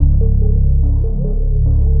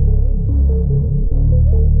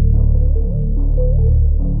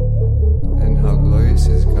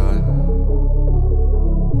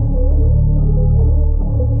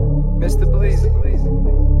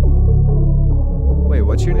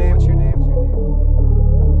what's your name?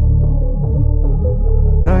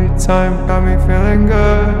 Nighttime got me feeling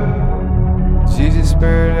good. Jesus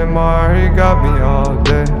spirit in my heart, he got me all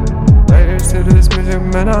day. Laters to this music,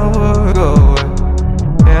 man, I would go away.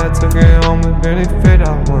 Yeah, I took it home and really fade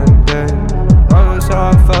out one day. That was how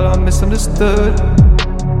I felt, I misunderstood.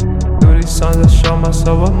 Through these songs I show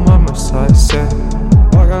myself what my Messiah said.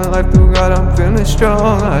 Walking life through God, I'm feeling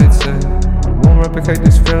strong, I'd say. I won't replicate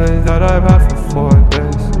these feelings that I've had for 4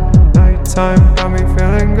 days. Nighttime got me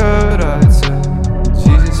feeling good, I'd say.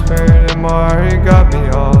 Jesus spirit in my heart, he got me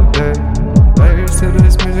all day. Laters to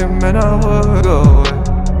this music, man, I would go away.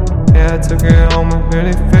 Yeah, I took it home and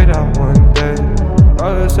really fade out one day.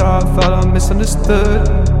 That's how I felt, I misunderstood.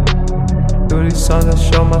 Through these songs I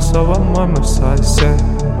show myself what my Messiah said.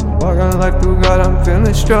 Walking life through God, I'm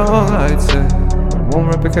feeling strong, I'd say. I won't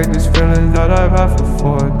replicate these feelings that I've had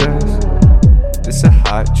for 4 days. This a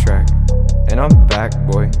hot track, and I'm back,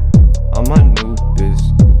 boy. On my new biz,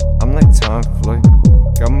 I'm like Tom Floyd.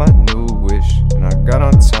 Got my new wish, and I got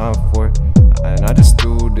on time for it. And I just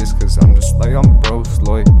do this cause I'm just like I'm Bruce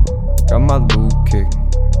Lloyd. Got my loop kick,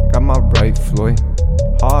 got my right Floyd.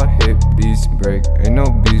 Hard hit, beast break, ain't no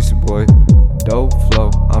beast boy. Dope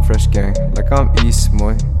flow, I'm fresh gang, like I'm East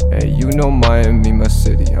boy. Hey, you know Miami, my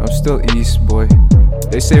city, I'm still East boy.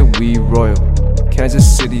 They say we royal, Kansas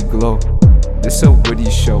City glow. This a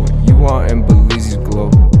witty show, you are in Belize's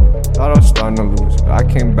glow. Thought I was starting to lose, but I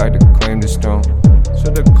came back to claim the throne.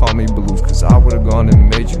 Should've called me Blues, cause I would've gone and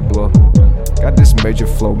made you blow. Got this major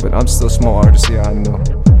flow, but I'm still small artist, yeah I know.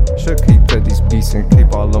 Should keep to these beats and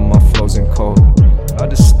keep all of my flows in code. I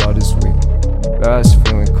just start this week, but I was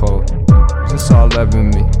feeling cold. Just all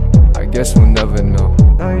loving me, I guess we'll never know.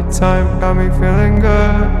 Nighttime got me feeling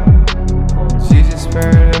good. Jesus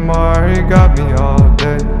spirit in my heart, he got me all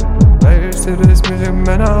day. Laters to this music,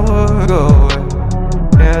 man, I would go away.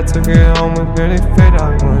 Yeah, I took it home and really fade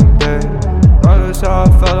out one day. That's how I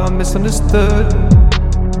felt, I misunderstood.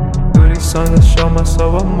 Through these songs I show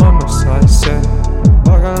myself what my Messiah said.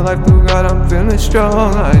 Walking life through God, I'm feeling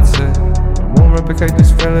strong, I'd say. I won't replicate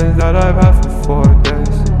these feelings that I've had for 4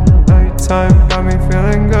 days. Nighttime got me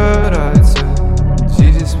feeling good, I'd say.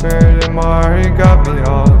 Jesus spirit in my heart, he got me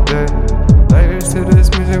all day. Laters to this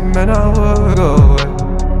music, man, I would go away.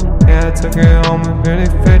 Yeah, I took it home and really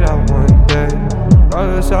fade out one day.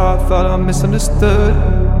 That's how I felt, I misunderstood.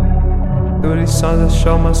 Through these songs I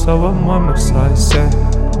show myself what my Messiah said.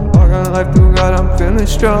 Walking life through God, I'm feeling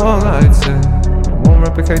strong, I'd say. I won't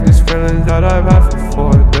replicate these feelings that I've had for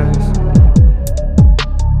 4 days.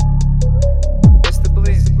 It's the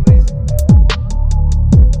Belize.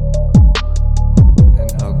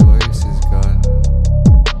 And how glorious is God.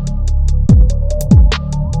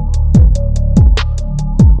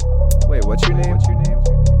 Wait, what's your name?